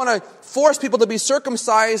 They want to force people to be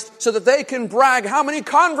circumcised so that they can brag how many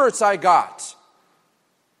converts I got.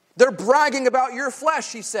 They're bragging about your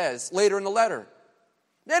flesh, he says later in the letter.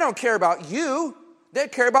 They don't care about you. They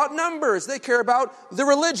care about numbers. They care about the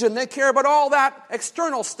religion. They care about all that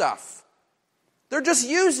external stuff. They're just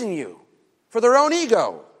using you for their own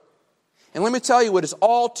ego. And let me tell you, it is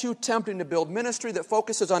all too tempting to build ministry that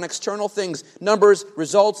focuses on external things, numbers,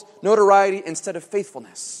 results, notoriety, instead of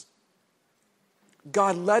faithfulness.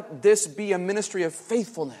 God, let this be a ministry of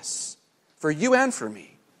faithfulness for you and for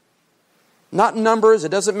me. Not numbers.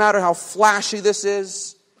 It doesn't matter how flashy this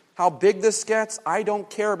is, how big this gets. I don't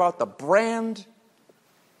care about the brand.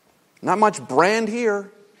 Not much brand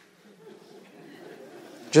here.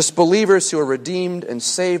 Just believers who are redeemed and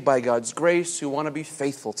saved by God's grace, who want to be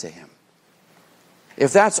faithful to Him.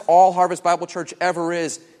 If that's all Harvest Bible Church ever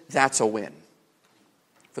is, that's a win.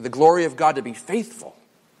 For the glory of God to be faithful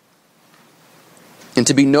and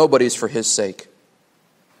to be nobodies for His sake.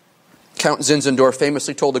 Count Zinzendorf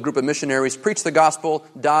famously told a group of missionaries, preach the gospel,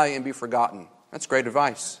 die, and be forgotten. That's great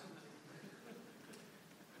advice.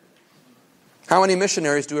 How many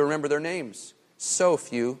missionaries do we remember their names? So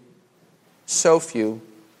few. So few.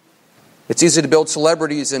 It's easy to build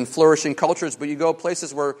celebrities in flourishing cultures, but you go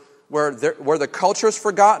places where the culture's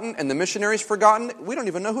forgotten and the missionary's forgotten, we don't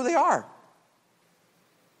even know who they are.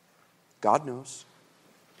 God knows.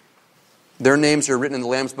 Their names are written in the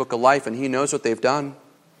Lamb's Book of Life, and He knows what they've done.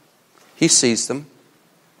 He sees them.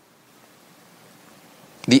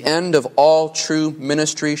 The end of all true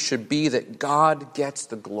ministry should be that God gets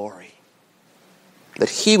the glory, that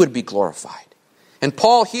He would be glorified. And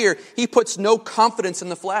Paul here, he puts no confidence in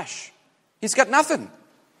the flesh. He's got nothing.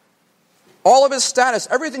 All of his status,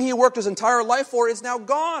 everything he worked his entire life for is now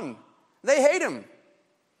gone. They hate him.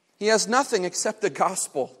 He has nothing except the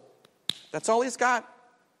gospel. That's all he's got.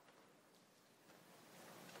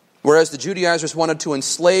 Whereas the Judaizers wanted to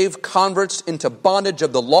enslave converts into bondage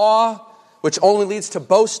of the law, which only leads to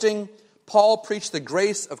boasting, Paul preached the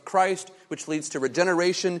grace of Christ, which leads to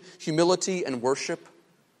regeneration, humility, and worship.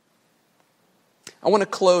 I want to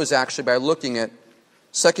close actually by looking at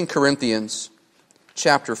 2 Corinthians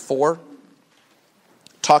chapter 4,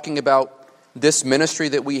 talking about this ministry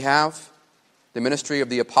that we have, the ministry of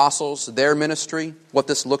the apostles, their ministry, what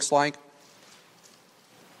this looks like.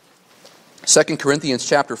 2 Corinthians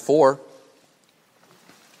chapter 4.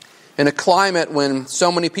 In a climate when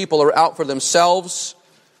so many people are out for themselves,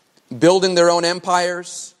 building their own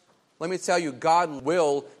empires, let me tell you, God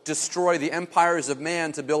will destroy the empires of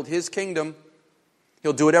man to build His kingdom.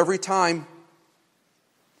 He'll do it every time.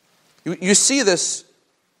 You see this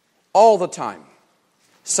all the time.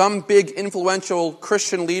 Some big influential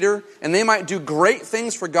Christian leader, and they might do great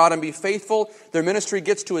things for God and be faithful. Their ministry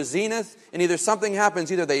gets to a zenith, and either something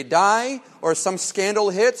happens, either they die, or some scandal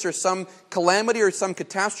hits, or some calamity, or some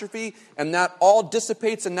catastrophe, and that all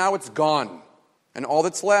dissipates, and now it's gone. And all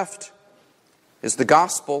that's left is the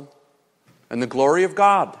gospel and the glory of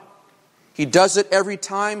God. He does it every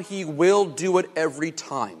time. He will do it every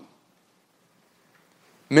time.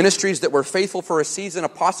 Ministries that were faithful for a season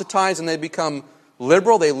apostatize and they become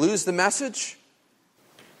liberal. They lose the message.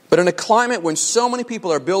 But in a climate when so many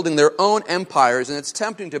people are building their own empires and it's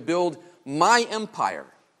tempting to build my empire,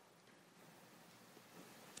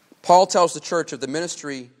 Paul tells the church of the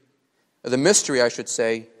mystery, and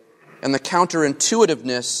the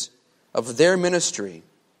counterintuitiveness of their ministry.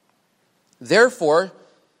 Therefore,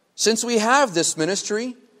 since we have this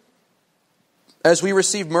ministry, as we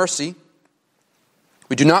receive mercy,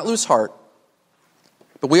 we do not lose heart,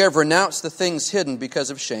 but we have renounced the things hidden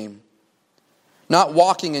because of shame, not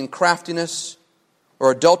walking in craftiness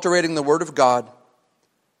or adulterating the word of God,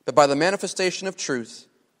 but by the manifestation of truth,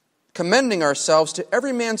 commending ourselves to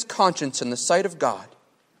every man's conscience in the sight of God.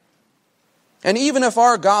 And even if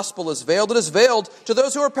our gospel is veiled, it is veiled to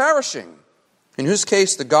those who are perishing, in whose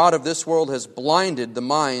case the God of this world has blinded the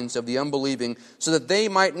minds of the unbelieving, so that they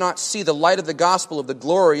might not see the light of the gospel of the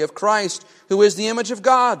glory of Christ, who is the image of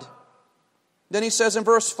God. Then he says in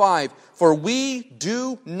verse 5, for we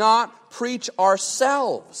do not preach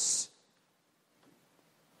ourselves,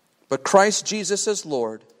 but Christ Jesus as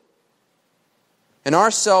Lord, and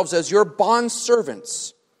ourselves as your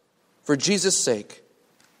bondservants for Jesus' sake.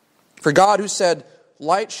 For God, who said,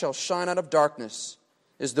 light shall shine out of darkness,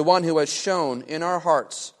 is the one who has shone in our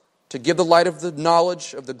hearts to give the light of the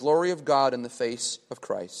knowledge of the glory of God in the face of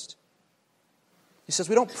Christ. He says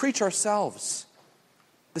we don't preach ourselves.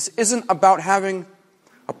 This isn't about having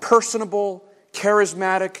a personable,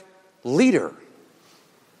 charismatic leader.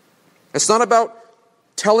 It's not about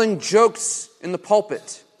telling jokes in the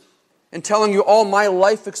pulpit and telling you all my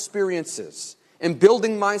life experiences and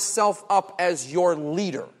building myself up as your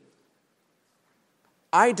leader.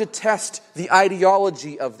 I detest the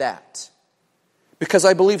ideology of that because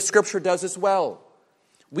I believe Scripture does as well.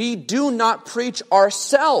 We do not preach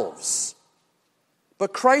ourselves,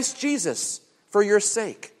 but Christ Jesus for your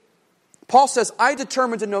sake. Paul says, I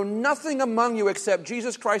determined to know nothing among you except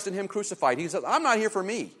Jesus Christ and Him crucified. He says, I'm not here for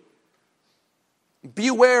me.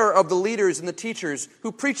 Beware of the leaders and the teachers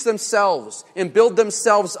who preach themselves and build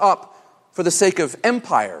themselves up for the sake of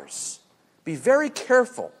empires. Be very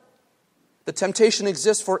careful. The temptation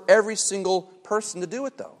exists for every single person to do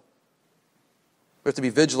it, though. We have to be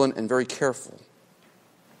vigilant and very careful.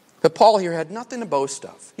 But Paul here had nothing to boast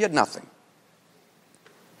of. He had nothing.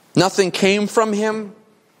 Nothing came from him.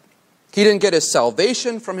 He didn't get his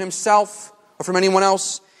salvation from himself or from anyone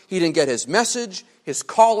else. He didn't get his message, his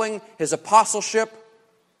calling, his apostleship.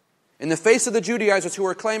 In the face of the Judaizers who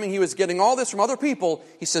were claiming he was getting all this from other people,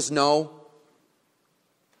 he says, no.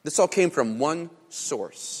 This all came from one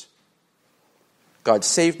source. God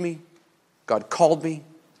saved me. God called me.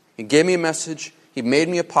 He gave me a message. He made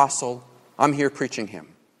me apostle. I'm here preaching Him.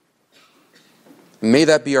 May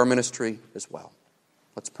that be our ministry as well.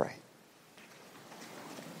 Let's pray.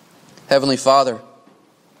 Heavenly Father,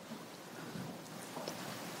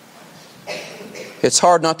 it's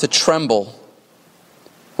hard not to tremble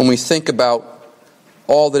when we think about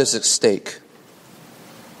all that is at stake.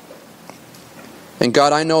 And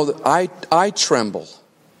God, I know that I tremble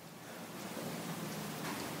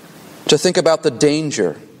to think about the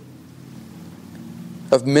danger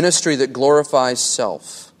of ministry that glorifies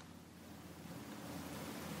self,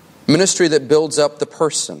 ministry that builds up the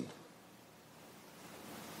person.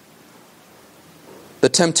 The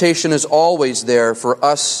temptation is always there for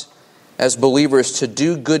us as believers to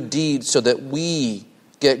do good deeds so that we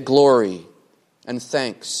get glory and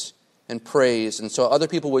thanks and praise, and so other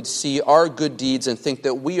people would see our good deeds and think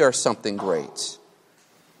that we are something great.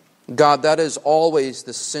 God, that is always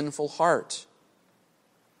the sinful heart.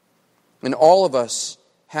 And all of us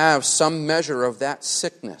have some measure of that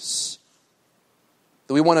sickness,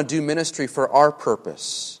 that we want to do ministry for our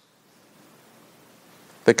purpose.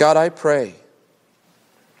 But God, I pray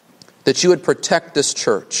that you would protect this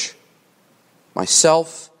church,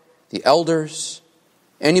 myself, the elders,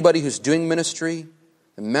 anybody who's doing ministry,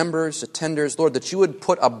 the members, attenders, Lord, that you would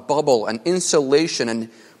put a bubble, an insulation, and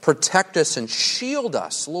protect us and shield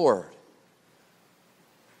us, Lord,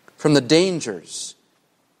 from the dangers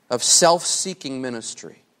of self-seeking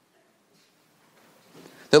ministry.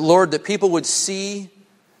 That, Lord, that people would see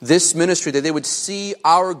this ministry, that they would see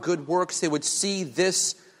our good works, they would see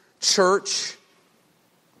this church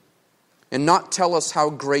and not tell us how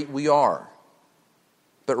great we are,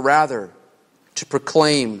 but rather to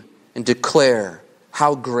proclaim and declare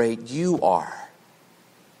how great you are.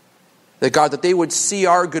 That, God, that they would see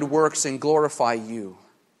our good works and glorify you.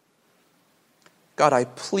 God, I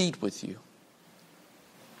plead with you.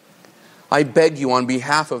 I beg you on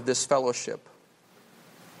behalf of this fellowship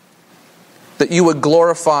that you would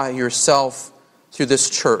glorify yourself through this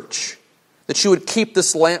church, that you would keep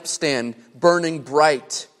this lampstand burning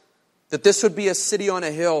bright, that this would be a city on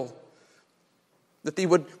a hill, that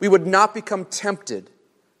we would not become tempted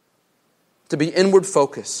to be inward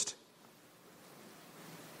focused,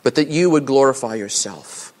 but that you would glorify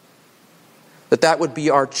yourself, that would be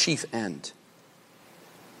our chief end.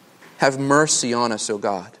 Have mercy on us, O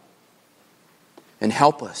God, and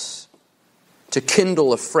help us to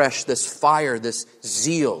kindle afresh this fire, this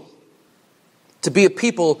zeal, to be a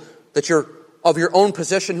people that you're of your own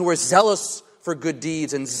position who are zealous for good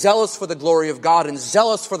deeds and zealous for the glory of God and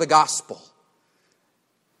zealous for the gospel.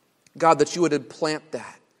 God, that you would implant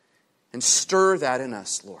that and stir that in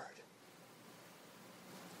us, Lord.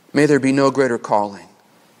 May there be no greater calling.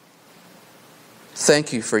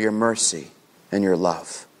 Thank you for your mercy and your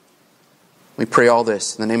love. We pray all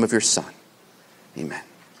this in the name of your Son. Amen.